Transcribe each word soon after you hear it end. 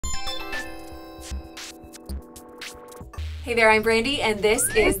Hey there, I'm Brandy, and this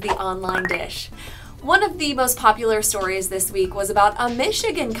is The Online Dish. One of the most popular stories this week was about a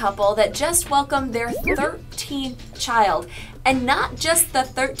Michigan couple that just welcomed their 13th child. And not just the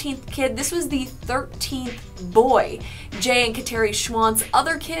 13th kid, this was the 13th boy. Jay and Kateri Schwantz'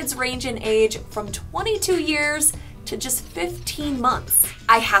 other kids range in age from 22 years to just 15 months.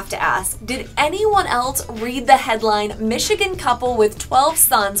 I have to ask, did anyone else read the headline, Michigan couple with 12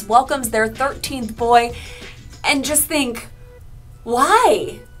 sons welcomes their 13th boy, and just think,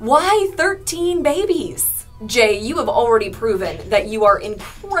 why? Why 13 babies? Jay, you have already proven that you are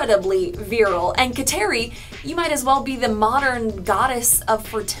incredibly virile, and Kateri, you might as well be the modern goddess of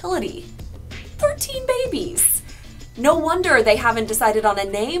fertility. 13 babies. No wonder they haven't decided on a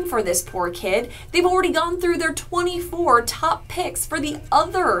name for this poor kid. They've already gone through their 24 top picks for the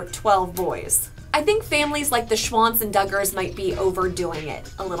other 12 boys. I think families like the Schwantz and Duggars might be overdoing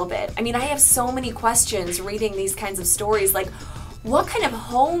it a little bit. I mean, I have so many questions reading these kinds of stories, like, what kind of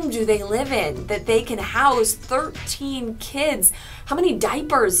home do they live in that they can house 13 kids? How many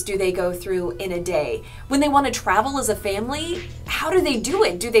diapers do they go through in a day? When they want to travel as a family, how do they do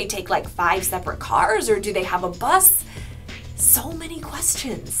it? Do they take like 5 separate cars, or do they have a bus? So many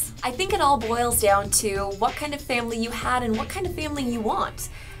questions. I think it all boils down to what kind of family you had and what kind of family you want.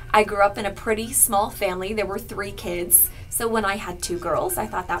 I grew up in a pretty small family. There were 3 kids. So when I had 2 girls, I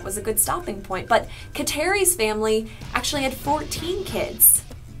thought that was a good stopping point. But Kateri's family actually had 14 kids.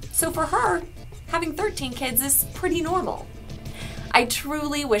 So for her, having 13 kids is pretty normal. I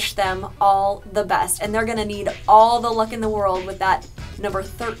truly wish them all the best, and they're gonna need all the luck in the world with that number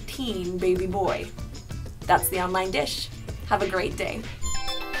 13 baby boy. That's The Online Dish. Have a great day.